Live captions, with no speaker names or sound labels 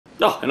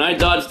Oh, and I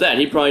dodged that.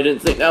 He probably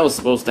didn't think that was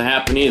supposed to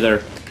happen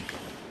either.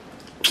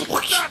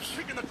 Stop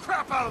kicking the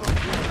crap out of them.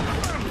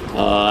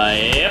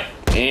 Yep.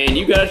 And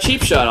you got a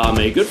cheap shot on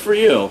me. Good for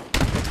you.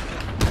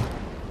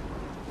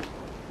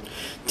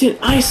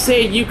 Didn't I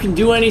say you can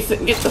do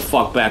anything? Get the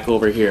fuck back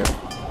over here.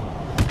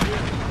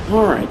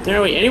 Alright,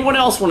 there we... Anyone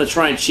else want to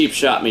try and cheap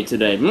shot me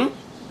today,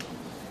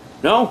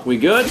 No? We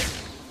good?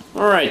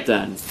 Alright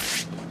then.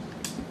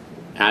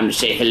 Time to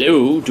say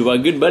hello to our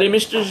good buddy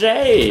Mr.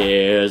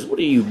 Zaz. What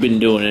have you been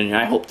doing in here?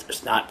 I hope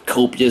there's not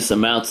copious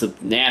amounts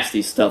of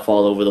nasty stuff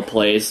all over the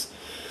place.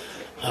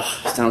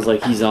 Ugh, sounds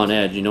like he's on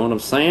edge, you know what I'm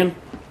saying?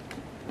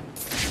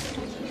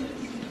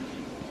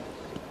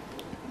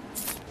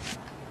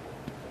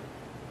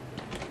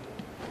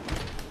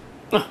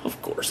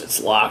 Of course it's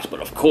locked,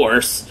 but of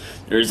course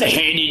there's a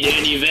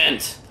handy-dandy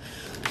vent.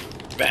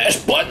 Mash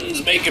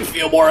buttons, make it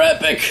feel more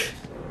epic.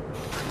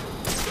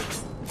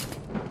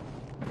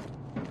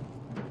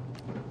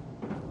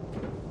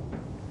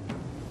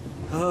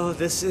 Oh,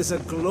 this is a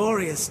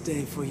glorious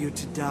day for you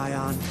to die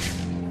on.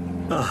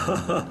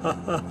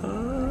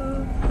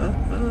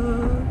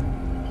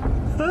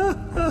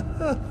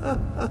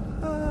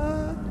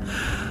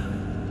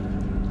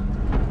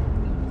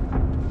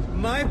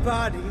 My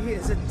body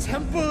is a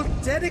temple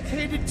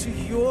dedicated to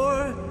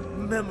your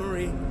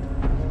memory.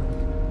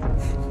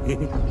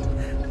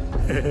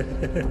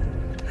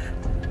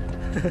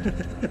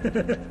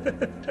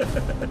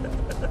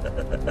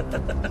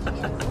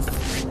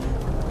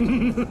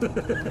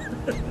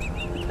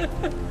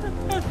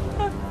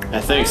 I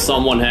think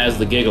someone has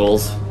the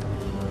giggles.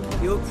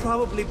 You're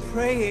probably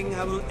praying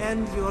I will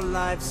end your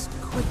lives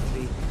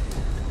quickly.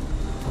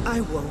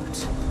 I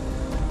won't.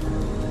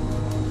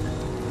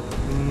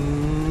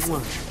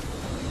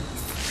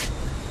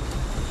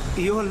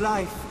 Your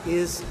life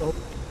is over.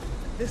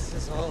 This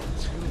is all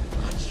too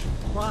much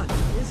fun,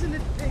 isn't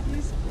it,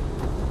 Peggies?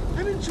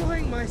 I'm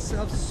enjoying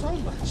myself so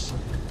much.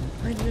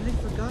 I nearly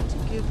forgot to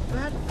give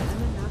Batman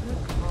another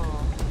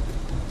call.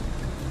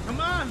 Come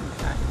on,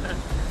 Batman.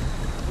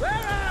 Where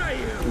are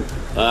you?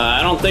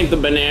 I don't think the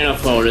banana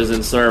phone is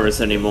in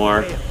service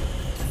anymore.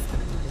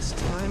 This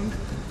time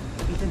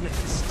will be the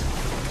next.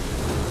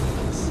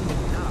 See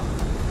now.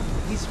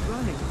 He's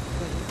running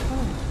for the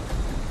phone,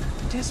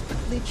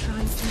 desperately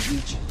trying to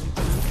reach you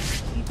to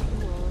keep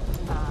you all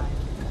alive.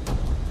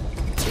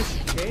 This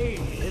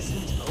game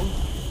isn't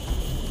over.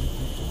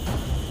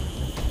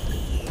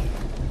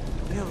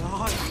 Where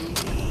are you?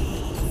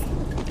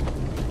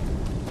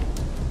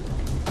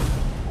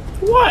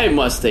 Why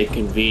must they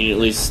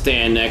conveniently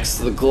stand next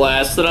to the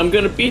glass that I'm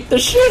gonna beat the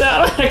shit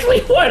out of?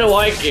 Actually, why do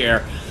I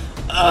care?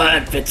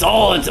 That fits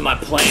all into my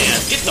plan.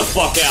 Get the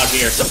fuck out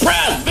here.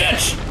 Surprise,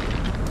 bitch!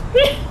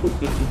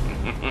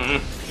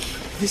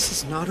 This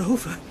is not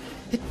over.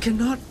 It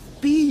cannot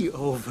be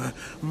over.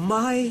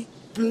 My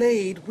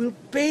blade will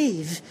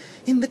bathe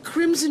in the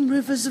crimson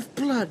rivers of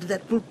blood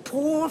that will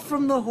pour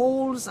from the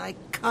holes I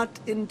cut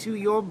into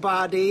your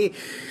body.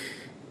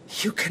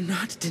 You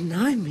cannot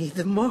deny me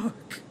the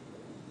mark.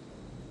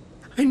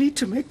 I need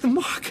to make the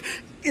mark.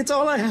 It's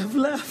all I have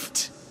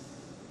left.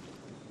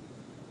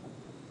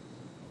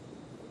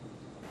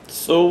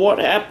 So what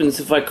happens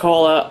if I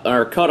call out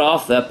or cut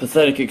off that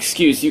pathetic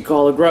excuse you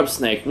call a grub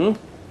snake,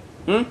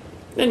 Then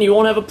you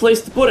won't have a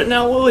place to put it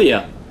now, will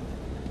ya?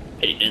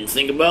 I didn't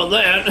think about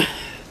that.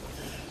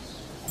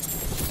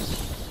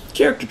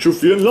 Character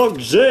trophy unlocked,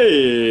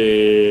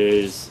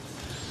 Jays.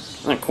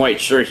 Not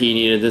quite sure he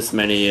needed this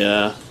many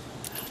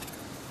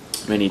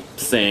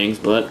things,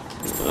 but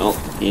well,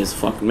 he's a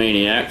fucking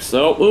maniac,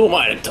 so who am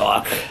I to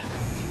talk?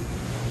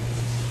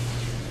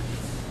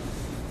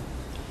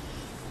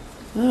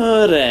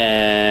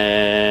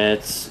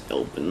 Let's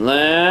open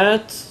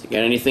that. You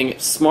got anything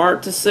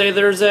smart to say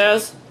there,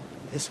 Zaz?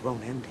 This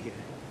won't end here.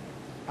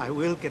 I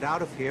will get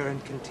out of here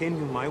and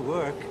continue my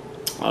work.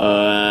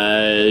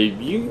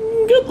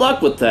 Good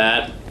luck with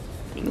that.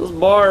 I mean, those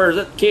bars,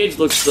 that cage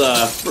looks,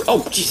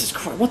 oh, Jesus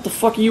Christ, what the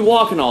fuck are you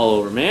walking all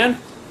over, man?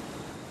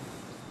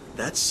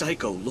 That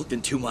psycho looked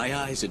into my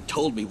eyes and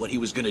told me what he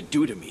was gonna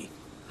do to me.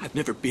 I've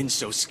never been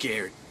so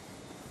scared.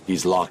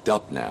 He's locked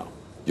up now.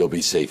 You'll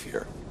be safe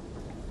here.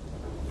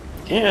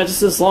 Yeah,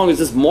 just as long as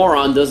this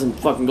moron doesn't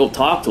fucking go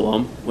talk to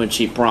him, which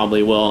he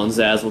probably will, and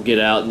Zaz will get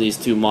out and these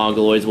two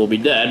mongoloids will be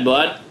dead,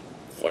 but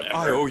whatever.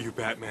 I owe you,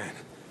 Batman.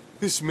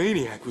 This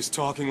maniac was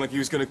talking like he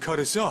was gonna cut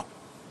us up.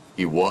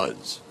 He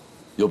was.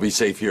 You'll be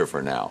safe here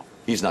for now.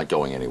 He's not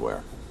going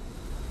anywhere.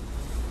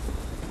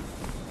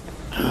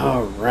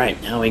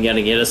 Alright, now we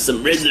gotta get us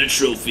some Riddler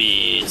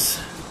trophies.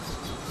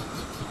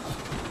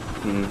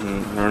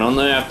 Turn on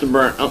the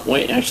afterburn. Oh,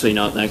 wait, actually,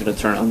 no, not gonna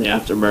turn on the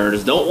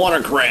afterburners. Don't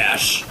want to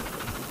crash.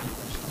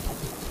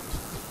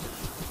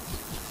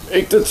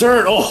 Make the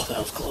turn. Oh, that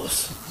was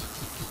close.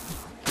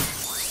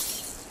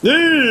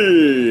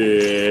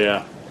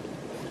 Yeah.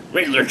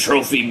 Riddler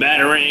trophy,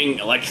 battering,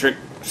 electric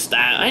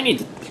style. I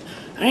need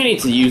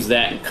to use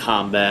that in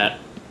combat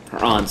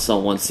or on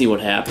someone. See what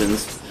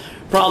happens.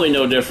 Probably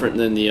no different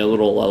than the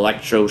little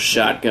electro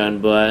shotgun,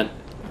 but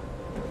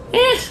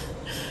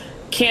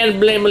can't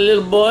blame a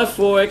little boy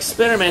for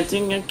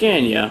experimenting,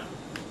 can ya?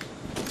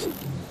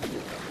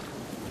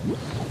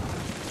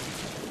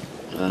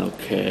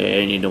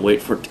 Okay, I need to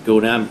wait for it to go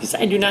down because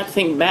I do not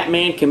think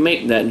Batman can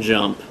make that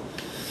jump.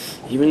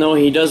 Even though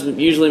he does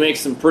usually make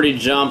some pretty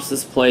jumps,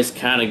 this place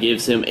kind of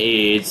gives him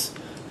AIDS.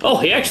 Oh,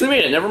 he actually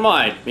made it. Never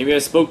mind. Maybe I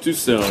spoke too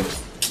soon.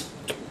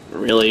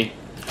 Really?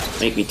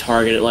 Make me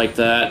target it like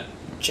that?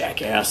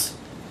 Jackass.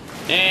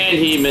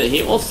 And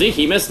well, see,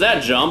 he missed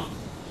that jump.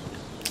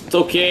 It's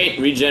okay.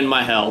 Regen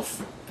my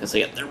health. Because I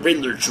got the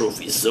Riddler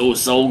trophy.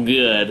 So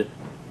good.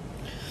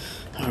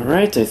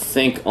 Alright, I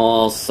think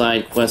all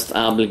side quest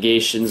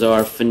obligations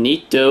are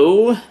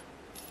finito.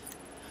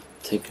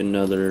 Take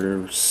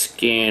another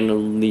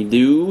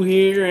scan-a-lee-do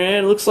here,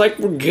 and it looks like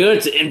we're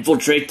good to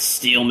infiltrate the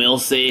steel mill.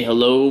 Say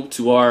hello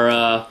to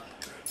our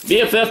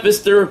BFF,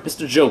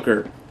 Mr.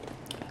 Joker.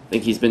 I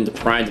think he's been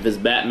deprived of his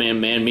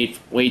Batman man-meat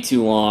for way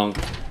too long.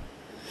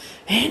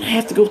 And I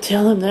have to go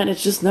tell him that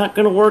it's just not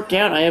going to work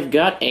out. I have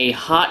got a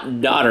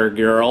hot daughter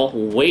girl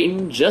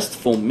waiting just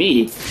for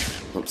me.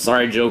 I'm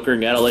sorry, Joker,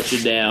 gotta let you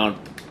down.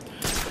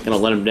 Gonna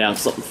let him down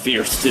something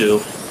fierce,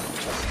 too.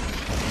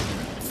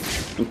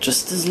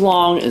 Just as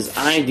long as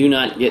I do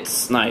not get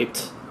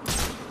sniped.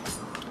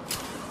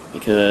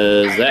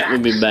 Because that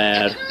would be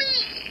bad.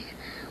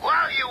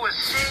 While you were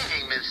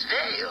saving Miss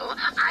Vale,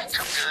 I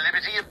took the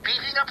liberty of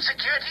beefing up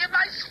security at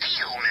my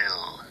steel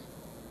mill.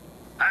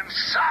 I'm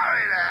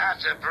sorry to have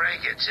to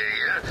break it to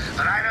you,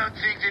 but I don't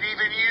think that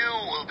even you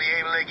will be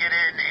able to get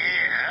in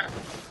here.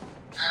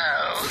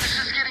 Oh, this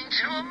is getting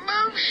too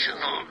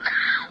emotional.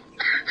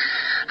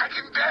 I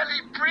can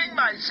barely bring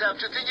myself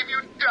to think of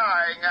you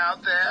dying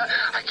out there.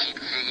 I keep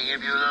thinking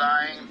of you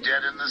lying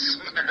dead in the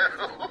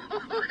snow.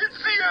 It's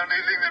the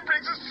only thing that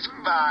brings a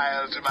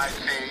smile to my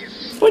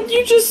face. But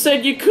you just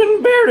said you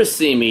couldn't bear to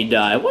see me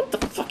die. What the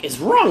fuck is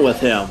wrong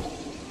with him?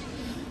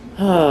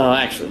 Oh,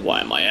 actually,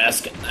 why am I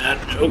asking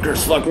that?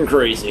 Joker's fucking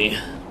crazy.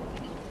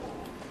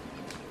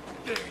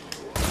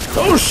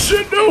 Oh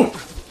shit, no!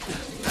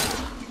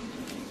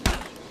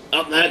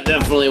 Oh, that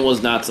definitely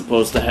was not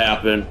supposed to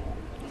happen.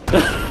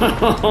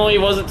 Oh, he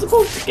wasn't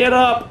supposed to get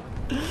up.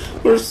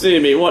 Or see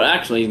me. What?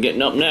 Actually, he's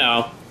getting up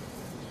now.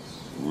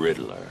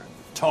 Riddler,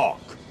 talk.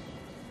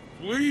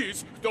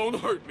 Please, don't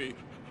hurt me.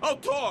 I'll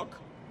talk.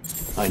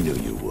 I knew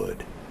you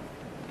would.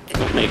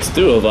 That makes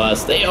two of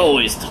us. They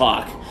always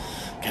talk.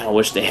 Kinda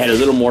wish they had a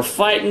little more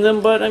fight in them,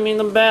 but I mean,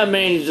 the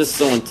Batman is just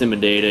so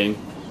intimidating.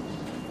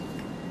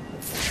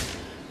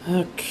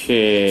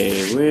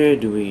 Okay, where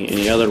do we...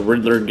 Any other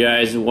Riddler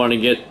guys who want to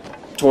get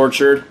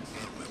tortured?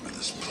 Remember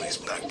this place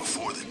back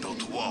before they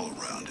built a wall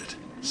around it.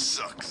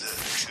 Suck that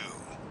too.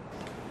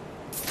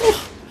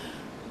 Oh,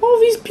 all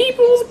these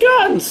people with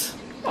guns.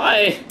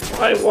 Why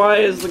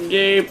is the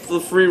game for the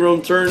free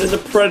roam turned into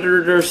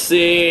Predator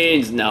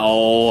scenes?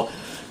 No,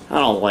 I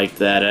don't like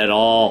that at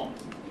all.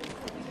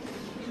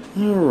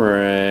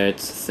 Alright, I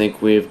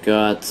think we've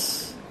got...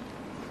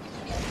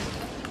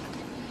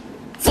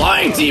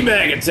 Flying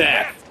teabag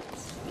attack!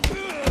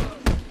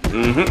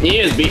 He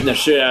is beating the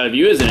shit out of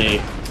you, isn't he?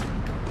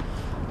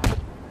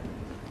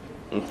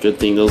 Good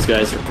thing those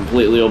guys are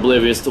completely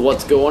oblivious to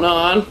what's going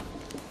on.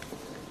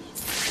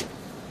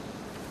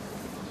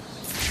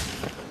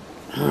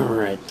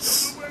 Alright.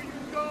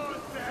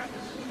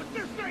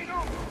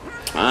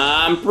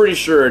 I'm pretty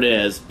sure it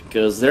is,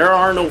 because there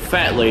are no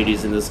fat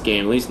ladies in this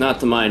game, at least not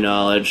to my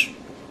knowledge.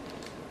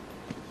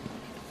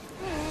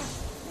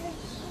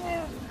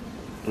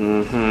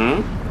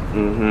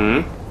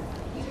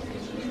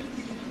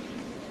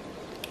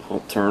 I'll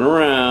turn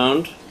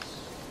around.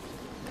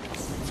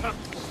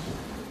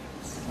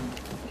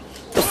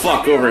 The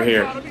fuck over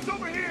here?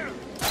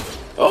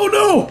 Oh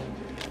no!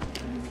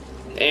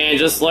 And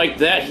just like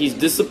that, he's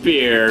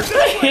disappeared.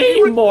 Hey,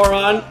 you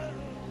moron!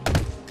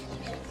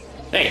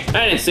 Hey,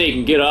 I didn't say you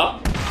can get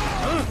up.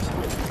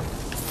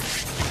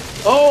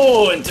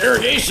 Oh,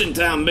 interrogation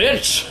time,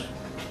 bitch!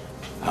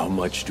 How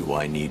much do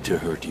I need to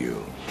hurt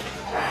you?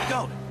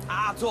 Go.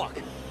 I'll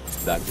talk.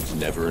 That was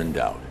never in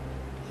doubt.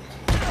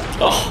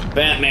 Oh,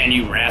 Batman,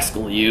 you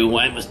rascal, you.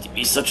 Why must you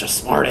be such a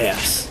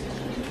smartass?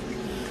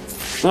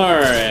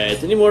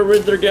 Alright, any more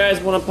Riddler guys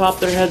want to pop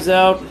their heads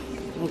out?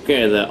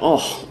 Okay, then.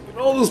 Oh, look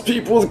at all those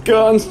people with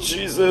guns,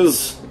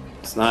 Jesus.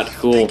 It's not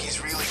cool. Think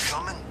he's really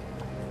coming?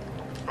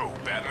 Oh,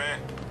 Batman?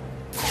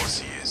 Of course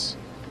he is.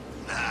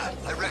 Nah,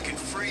 I reckon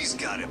Freeze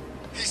got him.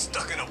 He's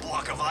stuck in a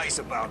block of ice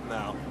about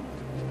now.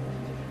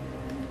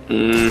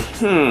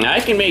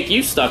 I can make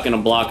you stuck in a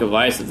block of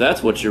ice if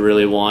that's what you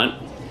really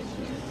want.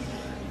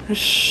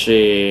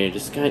 Shit,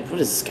 this guy, what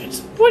is this guy?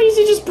 What is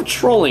he just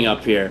patrolling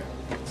up here?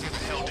 How the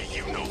hell do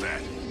you know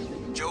that?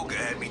 Joker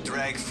had me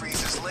drag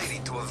Freeze's lady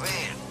to a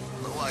van.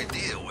 No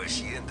idea where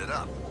she ended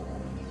up.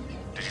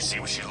 Did you see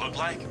what she looked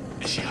like?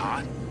 Is she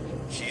hot?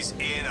 She's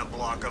in a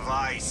block of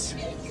ice.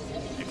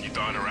 If you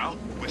thawed her out,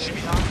 would she be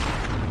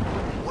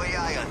hot? Way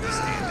I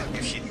understand it,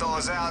 if she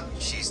thaws out,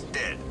 she's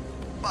dead.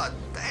 But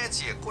to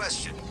answer your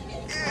question,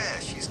 yeah,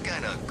 she's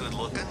kind of good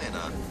looking in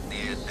a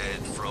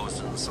near-dead,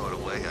 frozen sort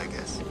of way, I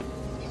guess.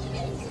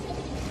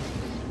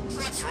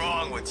 What's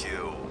wrong with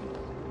you?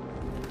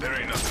 There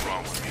ain't nothing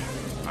wrong with me.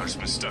 I've just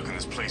been stuck in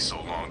this place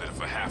so long that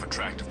if a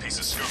half-attractive piece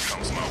of skirt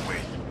comes my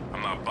way,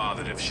 I'm not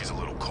bothered if she's a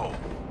little cold.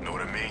 Know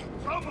what I mean?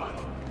 Someone,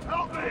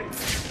 help me!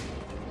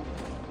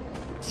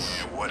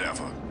 Yeah,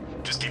 whatever.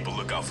 Just keep a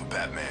lookout for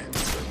Batman.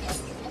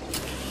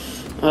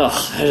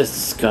 Ugh, that is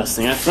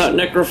disgusting. I thought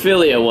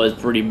necrophilia was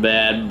pretty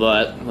bad,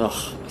 but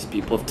ugh, these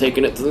people have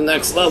taken it to the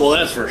next level,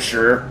 that's for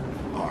sure.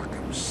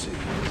 Arkham City.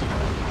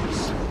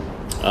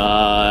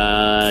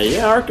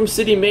 Yeah, Arkham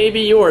City may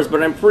be yours,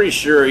 but I'm pretty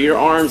sure your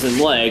arms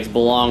and legs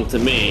belong to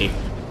me.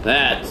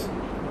 That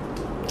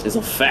is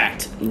a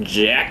fact,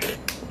 Jack.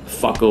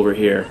 Fuck over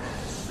here.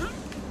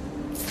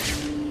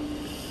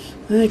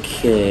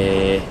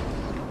 Okay.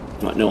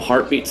 What, no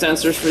heartbeat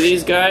sensors for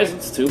these guys?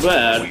 It's too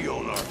bad. We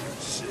own Arkham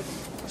City.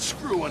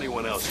 Screw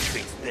anyone else who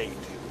thinks they do.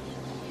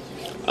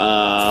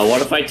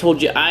 What if I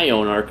told you I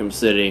own Arkham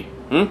City?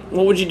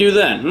 What would you do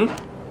then,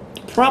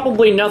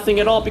 Probably nothing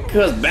at all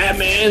because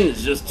Batman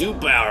is just too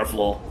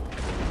powerful.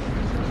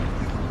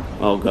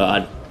 Oh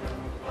god.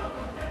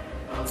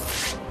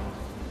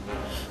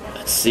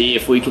 Let's see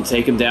if we can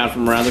take him down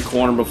from around the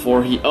corner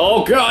before he...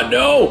 Oh god,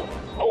 no!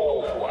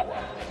 Oh,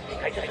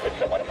 I just put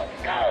someone in a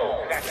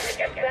skull. That's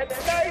against that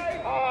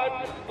nice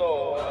hard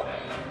floor.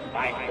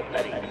 Find the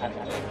bloody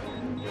customer.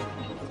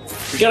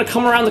 You gotta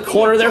come around the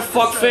corner there,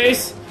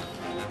 fuckface?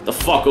 The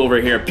fuck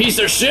over here, piece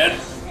of shit!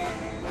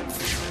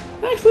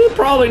 Actually,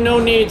 probably no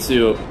need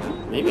to.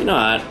 Maybe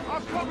not.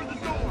 I'll cover the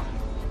door.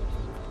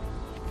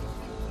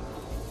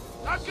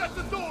 I've got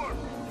the door.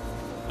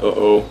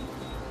 Uh-oh.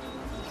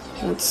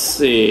 Let's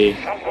see.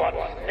 Someone's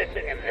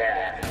missing in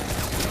there.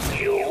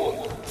 You.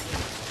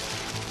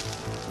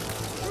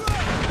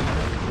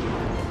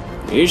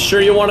 Are you sure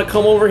you want to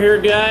come over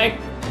here, guy?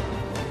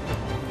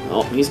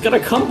 Oh, he's gonna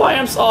come by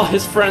himself. Oh,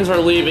 his friends are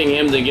leaving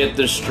him to get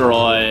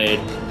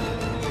destroyed.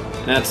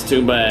 That's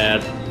too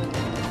bad.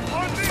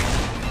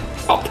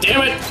 Oh,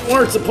 damn it! We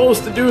weren't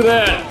supposed to do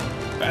that!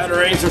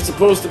 Batarangs are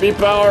supposed to be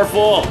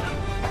powerful!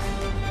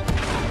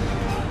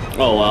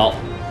 Oh well.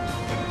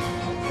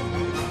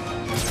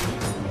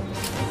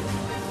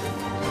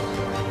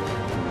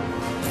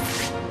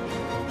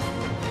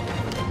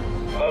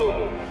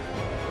 Oh,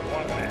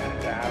 one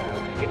man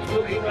down. It's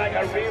looking like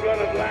a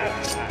rerun of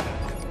last time.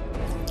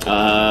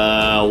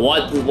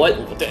 What?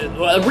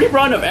 A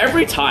rerun of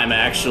every time,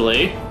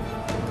 actually.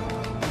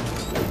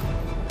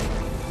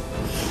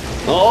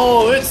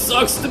 Oh, it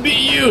sucks to be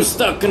you,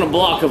 stuck in a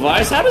block of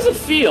ice. How does it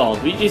feel?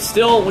 Would you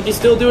still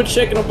do a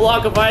chick in a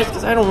block of ice?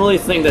 Because I don't really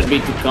think that'd be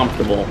too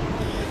comfortable.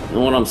 You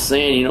know what I'm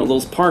saying? You know,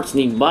 those parts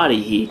need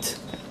body heat.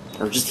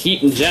 Or just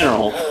heat in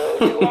general.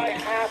 Do I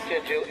have to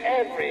do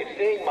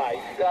everything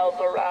myself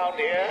around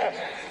here?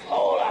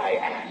 All I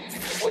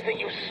asked was that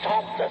you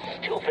stop the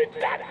stupid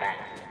Batman.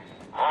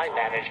 I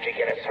managed to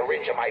get a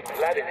syringe of my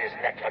blood in his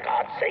neck, for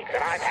God's sake,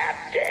 and I'm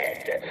half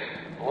dead.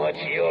 What's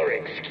your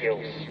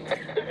excuse?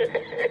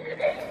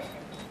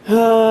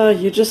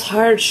 You just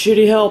hired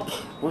shitty help.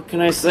 What can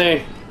I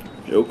say?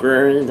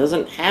 Joker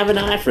doesn't have an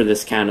eye for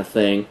this kind of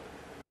thing.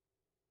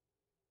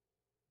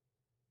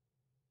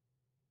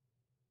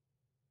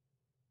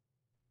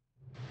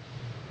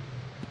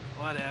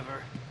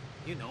 Whatever.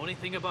 You know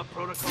anything about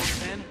Protocol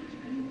 10?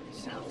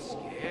 Sounds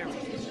scary.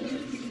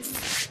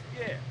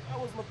 Yeah, I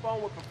was on the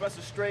phone with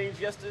Professor Strange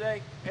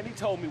yesterday, and he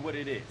told me what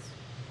it is.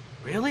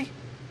 Really?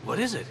 What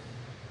is it?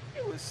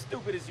 You as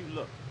stupid as you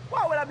look.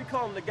 Why would I be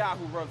calling the guy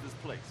who runs this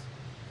place?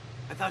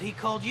 I thought he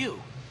called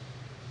you.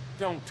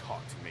 Don't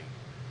talk to me.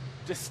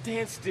 Just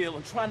stand still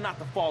and try not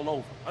to fall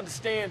over.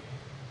 Understand?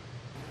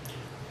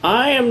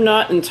 I am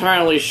not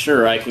entirely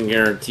sure I can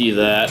guarantee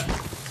that.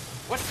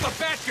 What's the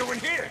bat doing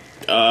here?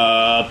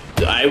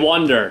 I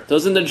wonder.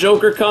 Doesn't the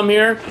Joker come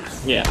here?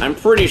 Yeah, I'm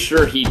pretty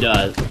sure he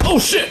does. Oh,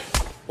 shit!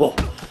 Oh,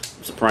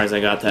 I'm surprised I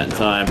got that in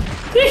time.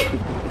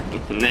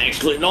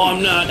 Actually, no,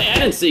 I'm not. I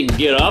didn't see him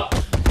get up.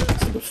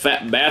 Stupid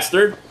fat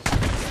bastard.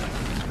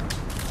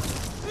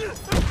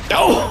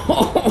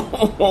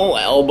 Oh,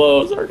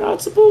 elbows are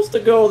not supposed to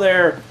go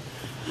there.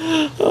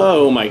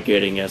 Oh, am I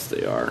kidding? Yes,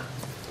 they are.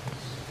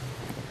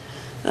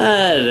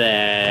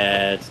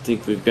 I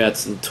think we've got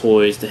some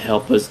toys to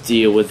help us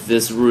deal with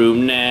this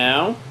room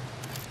now.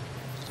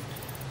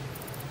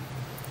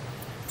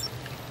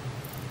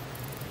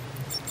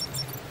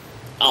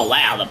 Oh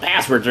wow, the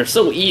passwords are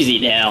so easy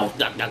now.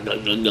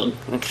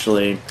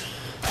 Actually,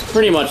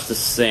 pretty much the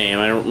same.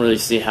 I don't really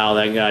see how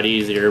that got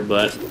easier,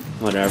 but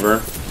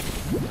whatever.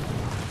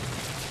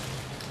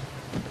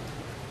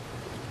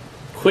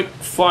 Quick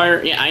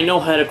fire. Yeah, I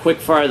know how to quick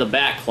fire the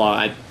Batclaw.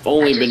 I've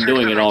only been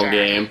doing it all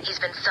game. He's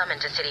been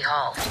summoned to City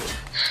Hall.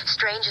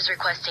 Strange is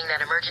requesting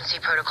that Emergency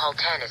Protocol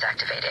 10 is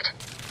activated.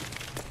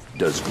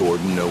 Does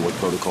Gordon know what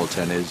Protocol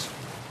 10 is?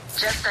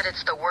 Just that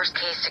it's the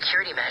worst-case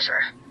security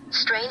measure.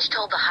 Strange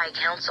told the High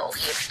Council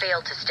he had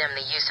failed to stem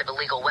the use of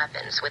illegal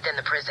weapons within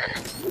the prison.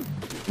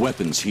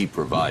 Weapons he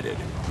provided.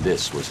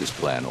 This was his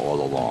plan all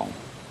along.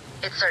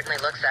 It certainly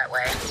looks that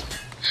way.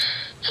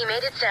 He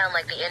made it sound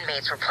like the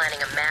inmates were planning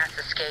a mass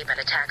escape and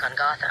attack on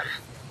Gotham.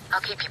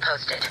 I'll keep you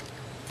posted.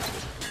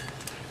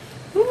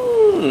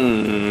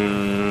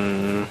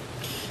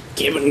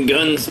 Giving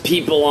guns to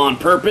people on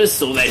purpose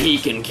so that he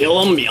can kill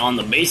them on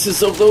the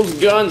basis of those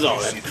guns? Oh,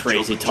 that's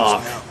crazy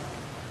talk.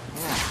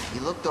 Yeah, he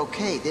looked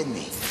okay, didn't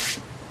he?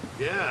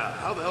 Yeah,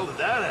 how the hell did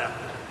that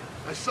happen?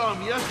 I saw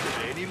him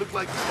yesterday and he looked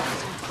like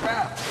some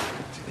crap.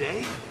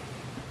 Today?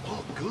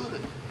 Oh,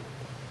 good.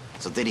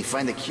 So did he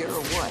find a cure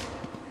or what?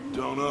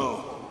 Don't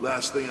know.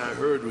 Last thing I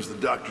heard was the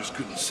doctors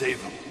couldn't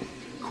save him.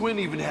 Quinn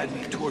even had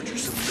me torture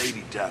some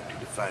lady doctor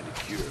to find a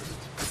cure.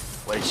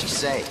 What did she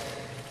say?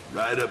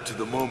 Right up to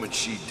the moment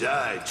she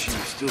died, she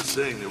was still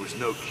saying there was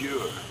no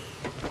cure.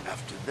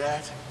 After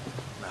that,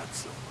 not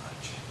so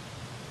much.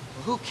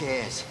 Well, who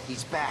cares?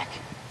 He's back.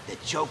 The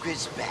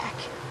Joker's back.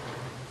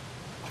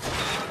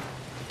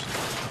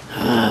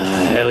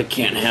 We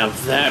can't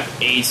have that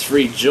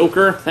AIDS-free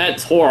Joker.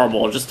 That's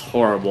horrible, just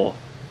horrible.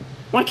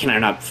 Why can I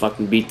not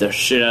fucking beat the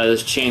shit out of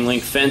this chain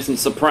link fence and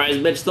surprise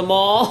bitch them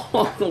all?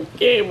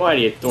 Okay, why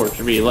do you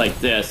torture me like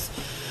this?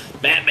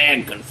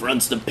 Batman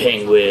confronts the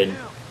Penguin.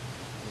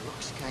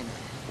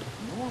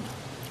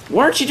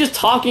 Weren't you just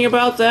talking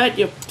about that,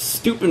 you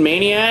stupid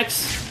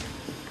maniacs?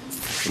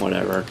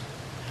 Whatever.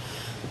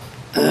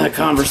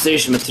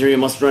 Conversation material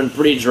must run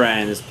pretty dry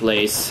in this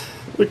place.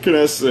 What can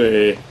I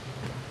say?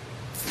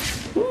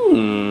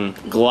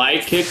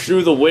 Glide kick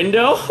through the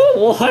window?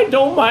 Well, I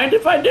don't mind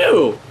if I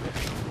do.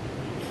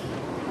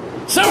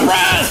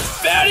 Surprise,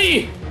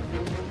 fatty!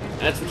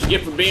 That's what you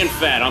get for being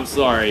fat, I'm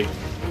sorry.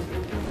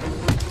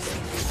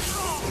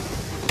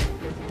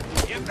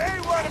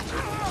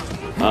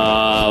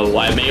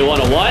 I may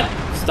want to what?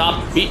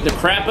 Stop beating the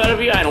crap out of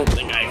you? I don't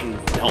think I can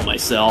help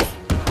myself.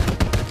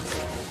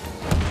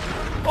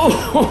 Oh,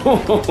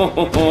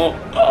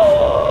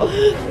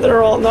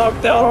 they're all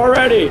knocked out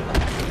already.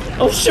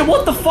 Oh shit,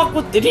 what the fuck?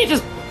 Did you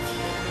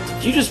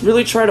just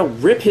really try to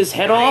rip his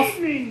head off?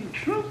 Good evening,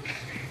 troops.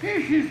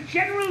 This is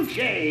General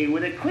J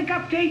with a quick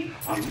update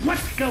on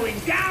what's going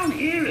down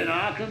here in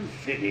Arkham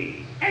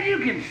City. As you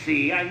can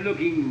see, I'm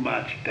looking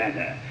much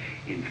better.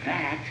 In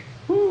fact,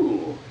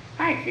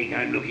 I think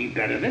I'm looking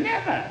better than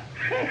ever.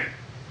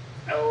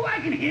 Oh, I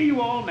can hear you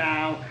all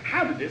now.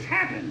 How did this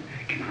happen?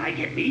 Can I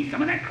get me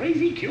some of that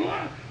crazy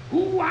cure?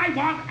 I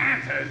want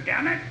answers,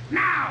 damn it,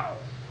 now!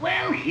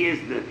 Well,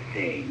 here's the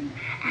thing.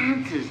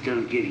 Answers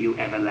don't give you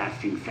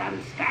everlasting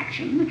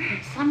satisfaction.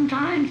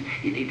 Sometimes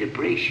you need to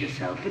brace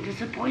yourself for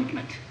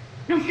disappointment.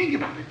 Now think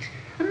about it.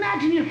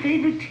 Imagine your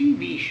favorite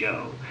TV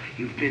show.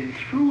 You've been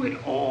through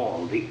it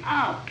all, the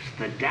ups,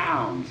 the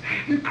downs,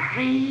 the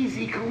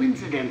crazy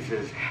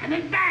coincidences, and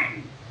then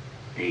bang!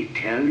 They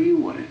tell you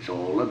what it's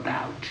all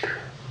about.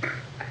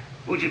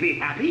 Would you be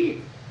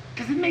happy?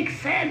 Does it make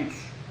sense?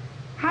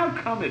 How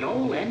come it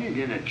all ended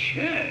in a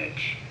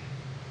church?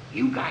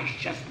 You guys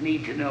just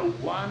need to know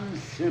one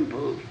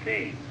simple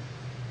thing.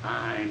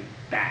 I'm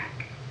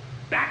back.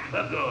 Back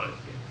for good.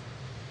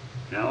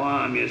 Now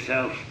arm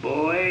yourselves,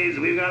 boys.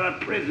 We've got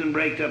a prison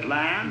break to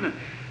plan.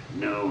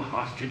 No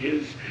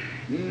hostages,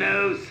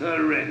 no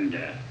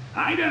surrender.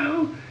 I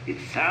know, it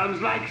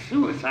sounds like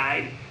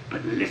suicide,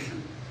 but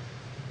listen.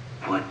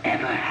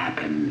 Whatever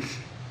happens,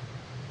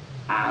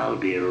 I'll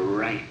be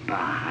right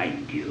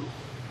behind you.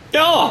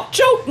 Oh,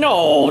 joke!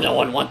 No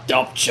one wants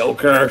dump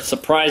Joker.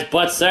 Surprise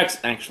butt sex.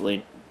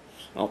 Actually,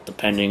 well,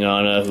 depending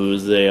on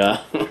who's the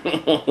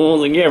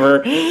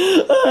giver,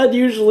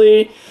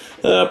 usually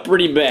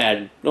pretty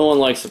bad. No one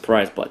likes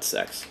surprise butt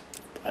sex.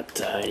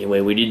 But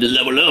anyway, we need to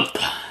level up.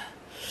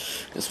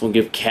 Guess we'll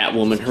give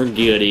Catwoman her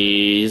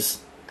goodies.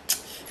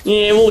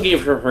 Yeah, we'll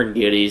give her her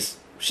goodies.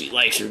 She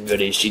likes her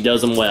goodies. She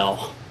does them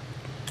well.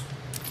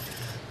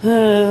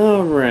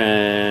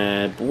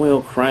 Alright,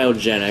 boil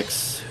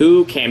cryogenics.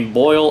 Who can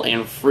boil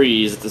and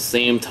freeze at the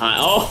same time?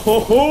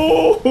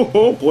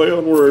 Oh, play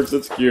on words,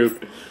 that's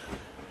cute.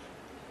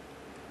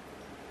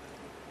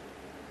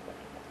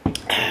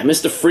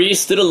 Mr. Freeze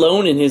stood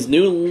alone in his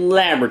new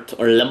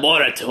laboratory.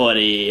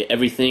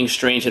 Everything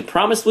Strange had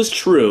promised was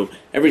true.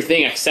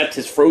 Everything except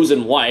his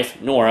frozen wife,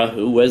 Nora,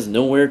 who was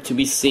nowhere to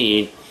be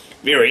seen.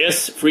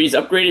 Furious, Freeze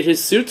upgraded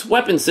his suit's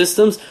weapon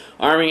systems,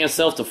 arming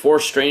himself to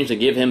force Strange to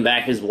give him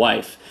back his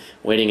wife.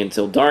 Waiting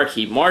until dark,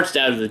 he marched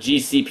out of the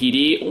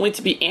GCPD, only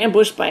to be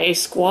ambushed by a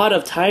squad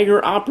of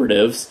Tiger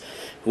operatives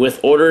with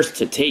orders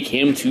to take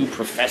him to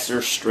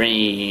Professor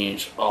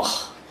Strange.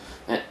 Ugh,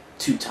 that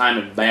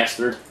two-timing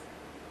bastard.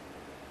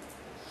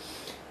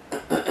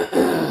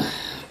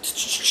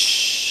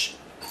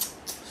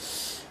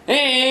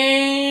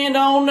 And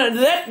on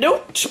that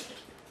note,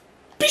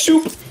 peace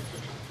out.